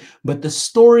story, but the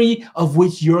story of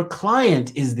which your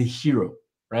client is the hero,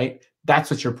 right?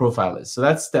 That's what your profile is. So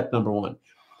that's step number one.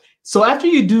 So after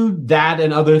you do that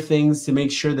and other things to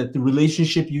make sure that the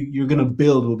relationship you're going to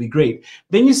build will be great,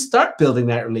 then you start building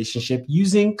that relationship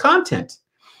using content.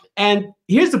 And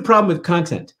here's the problem with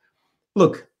content.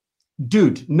 Look,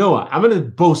 dude, Noah, I'm going to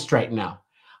boast right now.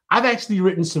 I've actually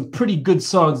written some pretty good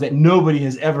songs that nobody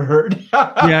has ever heard.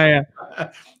 Yeah.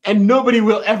 And nobody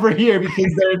will ever hear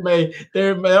because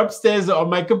they're in my upstairs on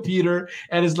my computer,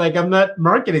 and it's like I'm not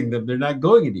marketing them. They're not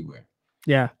going anywhere.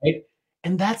 Yeah. Right?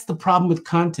 And that's the problem with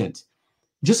content.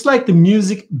 Just like the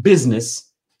music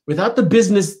business, without the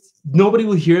business, nobody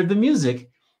will hear the music.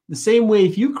 The same way,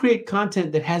 if you create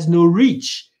content that has no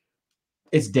reach,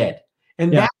 it's dead.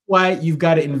 And that's why you've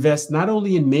got to invest not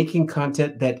only in making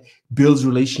content that builds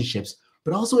relationships,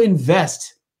 but also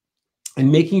invest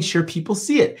in making sure people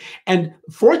see it. And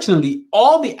fortunately,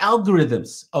 all the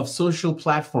algorithms of social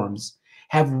platforms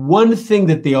have one thing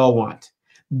that they all want.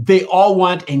 They all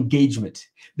want engagement.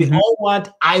 They all want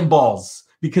eyeballs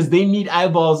because they need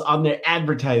eyeballs on their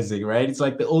advertising, right? It's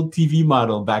like the old TV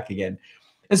model back again.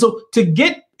 And so to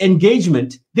get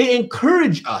engagement, they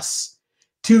encourage us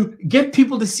to get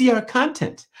people to see our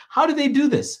content. How do they do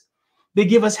this? They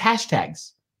give us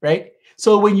hashtags, right?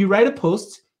 So when you write a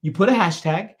post, you put a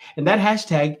hashtag, and that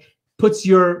hashtag puts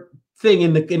your thing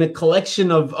in a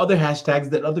collection of other hashtags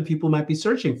that other people might be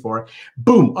searching for.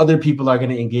 Boom, other people are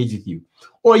going to engage with you.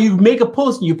 Or you make a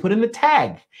post and you put in a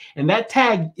tag, and that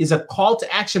tag is a call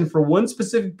to action for one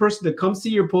specific person to come see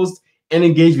your post and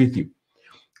engage with you.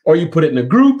 Or you put it in a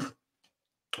group,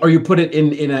 or you put it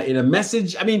in a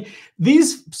message. I mean,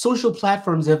 these social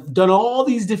platforms have done all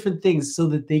these different things so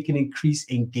that they can increase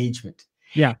engagement.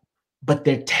 Yeah. But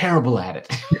they're terrible at it.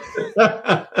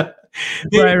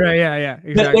 Right. Yeah.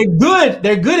 Exactly.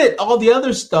 They're good at all the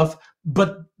other stuff,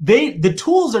 but the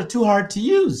tools are too hard to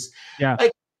use. Yeah.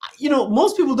 Like,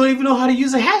 most people don't even know how to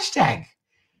use a hashtag.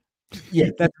 Yeah,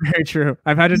 that's very true.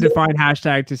 I've had to define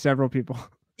hashtag to several people.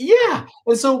 Yeah.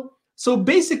 And so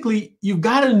basically, you've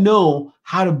got to know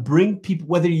how to bring people,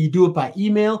 whether you do it by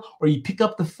email or you pick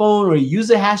up the phone or you use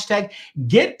a hashtag,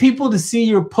 get people to see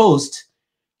your post,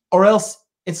 or else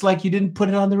it's like you didn't put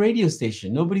it on the radio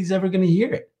station. Nobody's ever going to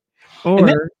hear it.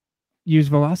 Or use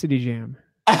Velocity Jam.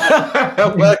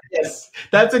 Well, yes,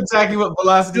 that's exactly what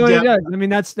Velocity Jam does. I mean,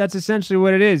 that's essentially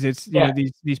what it is. It's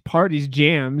these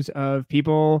jams of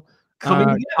people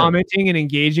commenting and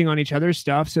engaging on each other's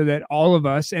stuff, so that all of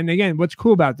us. And again, what's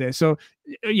cool about this? So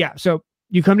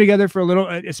you come together for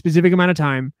a specific amount of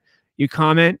time. You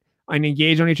comment and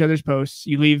engage on each other's posts.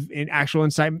 You leave an actual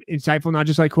insightful, not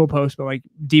just like cool posts, but like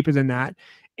deeper than that.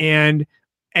 And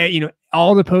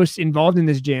all the posts involved in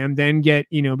this jam then get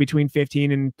between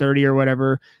 15 and 30 or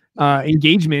whatever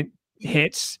engagement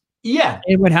hits. Yeah.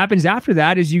 And what happens after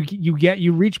that is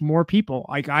you reach more people.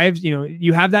 Like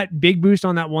you have that big boost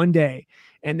on that one day,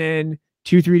 and then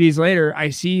 2-3 days later, I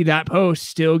see that post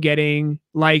still getting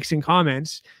likes and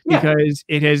comments because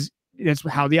that's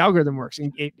how the algorithm works.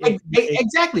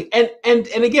 Exactly. And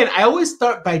again, I always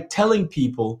start by telling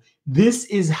people this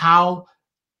is how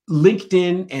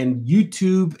LinkedIn and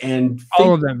YouTube and Facebook,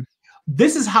 all of them,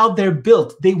 this is how they're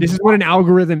built. This is what an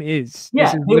algorithm is. Yeah,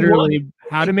 this is literally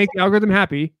how to make the algorithm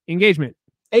happy. Engagement.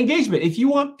 If you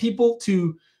want people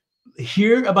to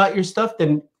hear about your stuff,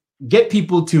 then get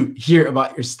people to hear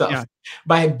about your stuff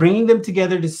by bringing them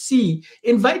together to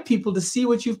invite people to see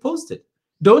what you've posted.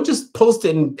 Don't just post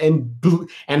it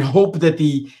and hope that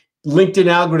the LinkedIn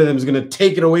algorithm is going to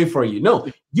take it away for you. No,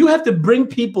 you have to bring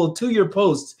people to your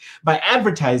post by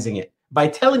advertising it, by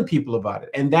telling people about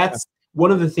it. And that's one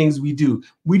of the things we do.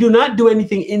 We do not do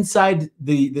anything inside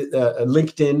the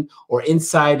LinkedIn or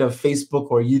inside of Facebook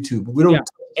or YouTube. We don't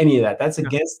do any of that. That's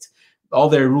against all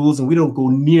their rules, and we don't go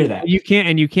near that. You can't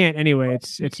anyway.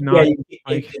 It's not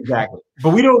exactly.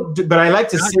 But we don't. But I like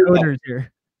to say that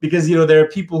here, because there are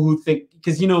people who think,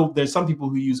 because there's some people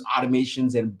who use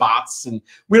automations and bots, and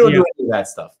we don't do any of that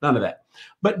stuff. None of that.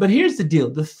 But here's the deal.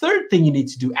 The third thing you need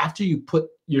to do after you put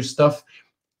your stuff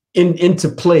into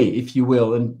play, if you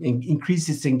will, and increase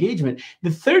its engagement,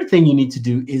 the third thing you need to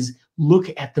do is look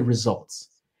at the results.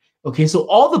 Okay, so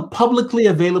all the publicly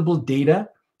available data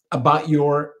about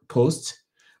your posts,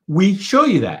 we show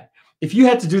you that. If you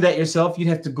had to do that yourself, you'd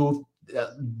have to go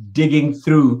digging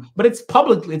through, but it's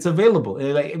publicly, it's available.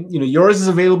 Yours is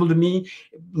available to me.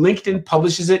 LinkedIn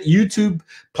publishes it. YouTube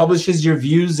publishes your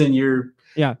views and your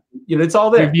it's all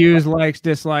there. Reviews, likes,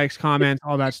 dislikes, comments,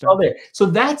 all that stuff. All there. So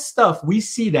that stuff, we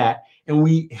see that, and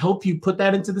we help you put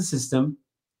that into the system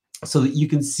so that you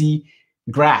can see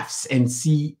graphs and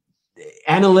see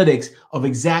analytics of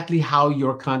exactly how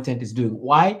your content is doing.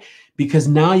 Why? Because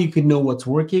now you can know what's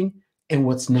working and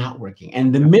what's not working.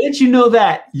 And the minute you know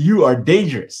that, you are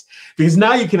dangerous, because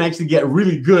now you can actually get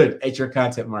really good at your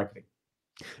content marketing.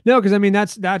 No, because I mean,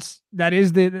 that's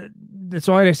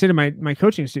all I say to my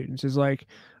coaching students is like,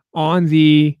 on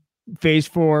the phase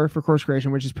 4 for course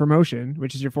creation, which is promotion,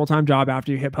 which is your full-time job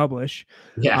after you hit publish.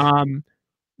 Yeah.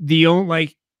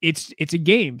 It's a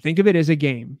game. Think of it as a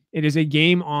game. It is a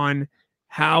game on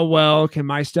how well can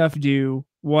my stuff do,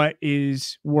 what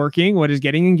is working, what is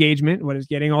getting engagement, what is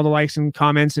getting all the likes and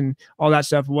comments and all that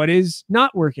stuff, what is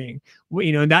not working.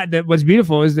 That what's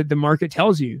beautiful is that the market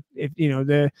tells you, if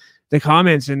the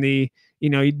comments and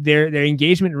their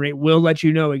engagement rate will let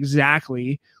you know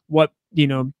exactly what,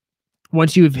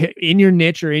 once you've hit in your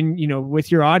niche or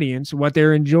with your audience, what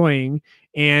they're enjoying.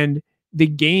 And the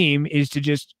game is to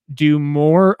just do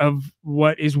more of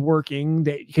what is working,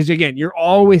 because again, you're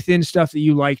all within stuff that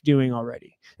you like doing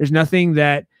already. There's nothing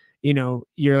that,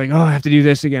 you're like, oh, I have to do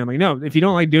this again. I'm like, no, if you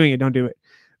don't like doing it, don't do it.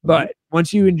 But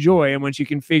once you enjoy and once you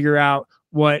can figure out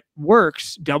what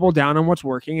works, double down on what's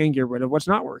working and get rid of what's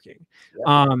not working.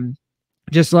 Yeah.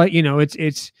 Just like,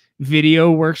 it's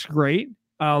video works great.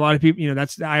 A lot of people,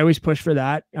 I always push for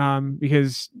that,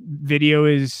 because video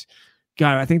is,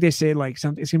 God, I think they say like it's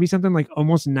going to be something like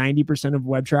almost 90% of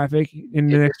web traffic in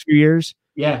the next few years.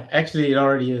 Yeah, actually it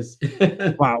already is.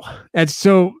 Wow. That's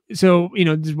so, this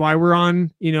is why we're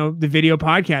on, the video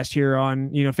podcast here on,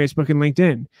 Facebook and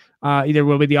LinkedIn. There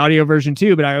will be the audio version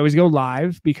too, but I always go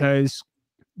live because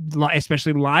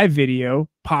especially live video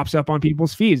pops up on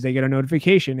people's feeds. They get a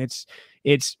notification.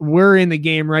 We're in the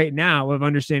game right now of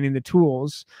understanding the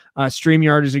tools.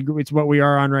 StreamYard it's what we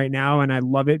are on right now. And I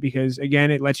love it because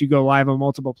again, it lets you go live on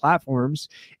multiple platforms.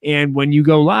 And when you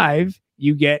go live,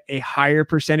 you get a higher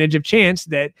percentage of chance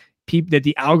that that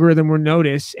the algorithm will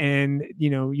notice, and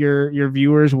your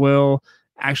viewers will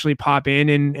actually pop in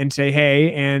and say,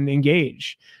 hey, and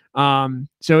engage. So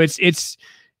this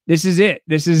is it.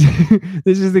 This is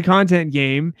this is the content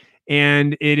game,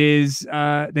 and it is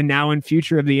the now and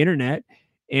future of the internet.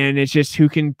 And it's just who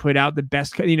can put out the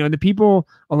best. The people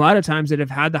a lot of times that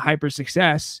have had the hyper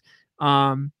success,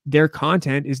 their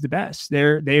content is the best.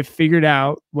 They've figured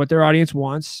out what their audience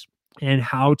wants and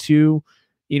how to,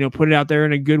 put it out there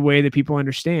in a good way that people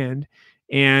understand,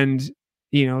 and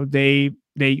they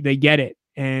get it.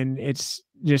 And it's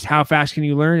just how fast can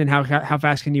you learn, and how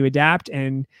fast can you adapt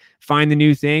and find the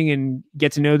new thing and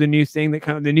get to know the new thing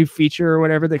the new feature or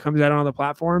whatever that comes out on the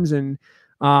platforms. And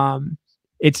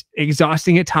it's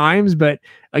exhausting at times, but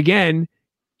again,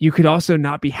 you could also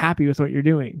not be happy with what you're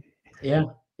doing. Yeah.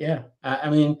 Yeah. I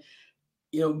mean,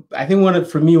 I think one of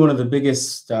the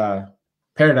biggest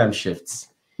paradigm shifts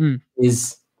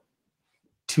is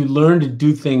to learn to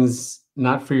do things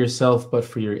not for yourself, but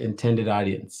for your intended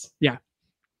audience. Yeah.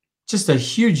 Just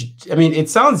it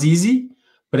sounds easy,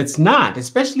 but it's not,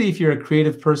 especially if you're a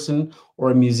creative person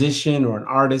or a musician or an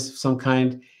artist of some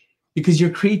kind, because your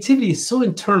creativity is so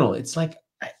internal. It's like,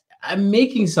 I'm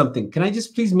making something. Can I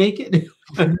just please make it?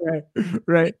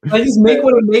 Right. Can I just make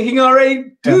what I'm making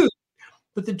already? Dude. Yeah.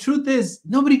 But the truth is,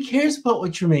 nobody cares about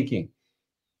what you're making.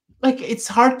 Like, it's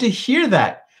hard to hear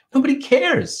that. Nobody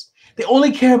cares. They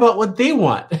only care about what they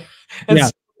want. And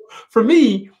so for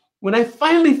me, when I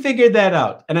finally figured that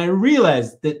out and I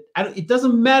realized that it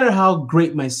doesn't matter how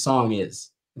great my song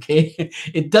is, okay?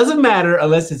 It doesn't matter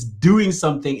unless it's doing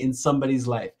something in somebody's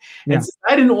life. Yeah. And so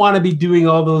I didn't want to be doing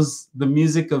the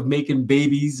music of making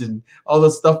babies and all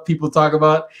the stuff people talk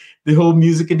about, the whole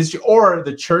music industry or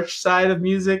the church side of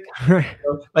music.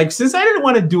 Since I didn't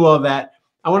want to do all that,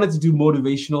 I wanted to do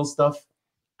motivational stuff.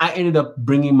 I ended up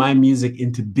bringing my music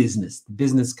into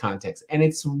business context, and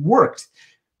it's worked.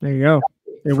 There you go.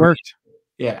 It worked.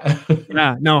 Yeah.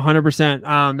 Yeah. No,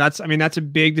 100%. That's a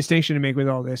big distinction to make with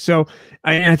all this. So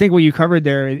I think what you covered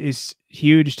there is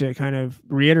huge to kind of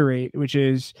reiterate, which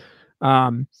is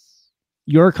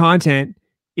your content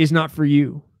is not for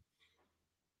you.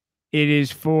 It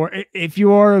is for, if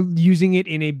you are using it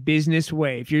in a business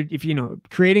way, if you're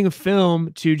creating a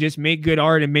film to just make good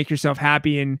art and make yourself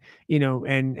happy and,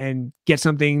 and get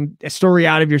a story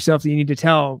out of yourself that you need to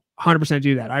tell, 100%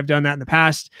 do that. I've done that in the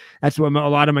past. That's what a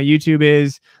lot of my YouTube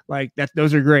is like.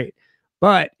 Those are great.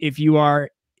 But if you are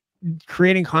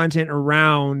creating content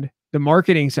around the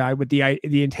marketing side with the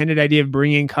intended idea of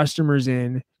bringing customers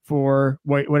in for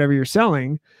whatever you're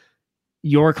selling,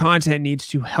 your content needs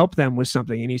to help them with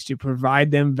something. It needs to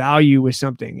provide them value with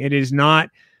something. It is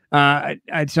not, I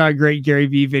saw a great Gary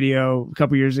Vee video a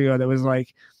couple years ago that was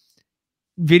like,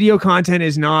 video content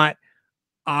is not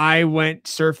I went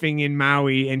surfing in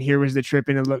Maui and here was the trip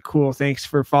and it looked cool. Thanks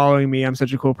for following me. I'm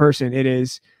such a cool person. It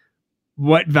is,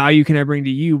 what value can I bring to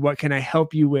you? What can I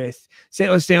help you with?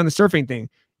 Let's stay on the surfing thing.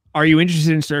 Are you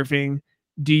interested in surfing?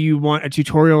 Do you want a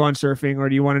tutorial on surfing, or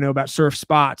do you want to know about surf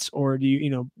spots, or do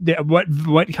you,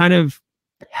 what kind of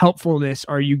helpfulness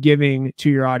are you giving to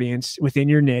your audience within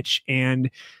your niche? And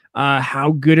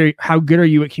how good are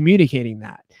you at communicating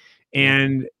that?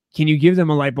 And can you give them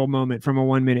a light bulb moment from a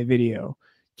 1-minute video?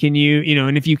 Can you,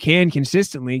 and if you can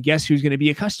consistently, guess who's going to be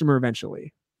a customer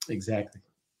eventually? Exactly.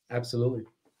 Absolutely.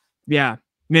 Yeah,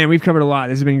 man, we've covered a lot.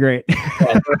 This has been great.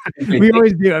 Yeah, we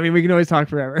always do. I mean, we can always talk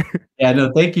forever. Yeah,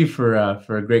 no, thank you for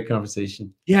a great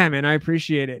conversation. Yeah, man, I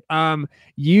appreciate it.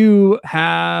 You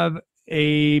have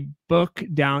a book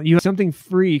down. You have something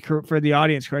free for the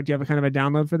audience, correct? You have a kind of a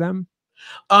download for them.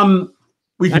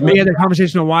 We had a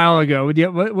conversation a while ago.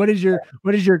 What is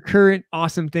your current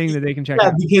awesome thing that they can check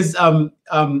out? Because our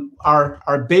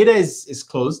beta is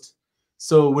closed,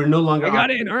 so we're no longer. I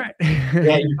got in. All right.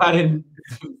 Yeah, you got in.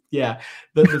 Yeah,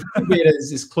 the free beta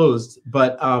is closed,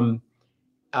 but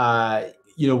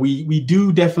we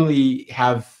do definitely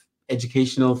have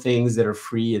educational things that are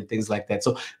free and things like that.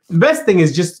 So the best thing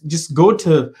is just go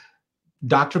to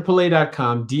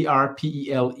drpele.com,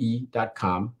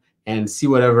 drpele.com, and see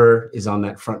whatever is on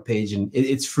that front page, and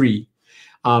it's free.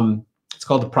 It's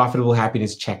called the Profitable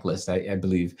Happiness Checklist, I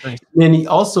believe. Nice. And then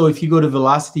also, if you go to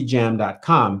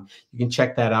velocityjam.com, you can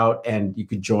check that out, and you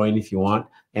could join if you want.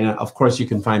 And of course, you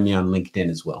can find me on LinkedIn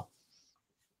as well.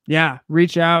 Yeah,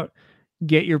 reach out,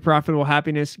 get your profitable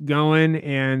happiness going,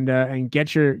 and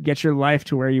get your life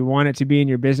to where you want it to be, and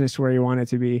your business to where you want it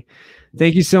to be.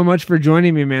 Thank you so much for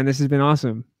joining me, man. This has been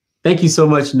awesome. Thank you so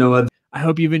much, Noah. I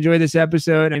hope you've enjoyed this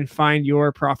episode and find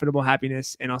your profitable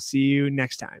happiness, and I'll see you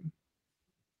next time.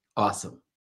 Awesome.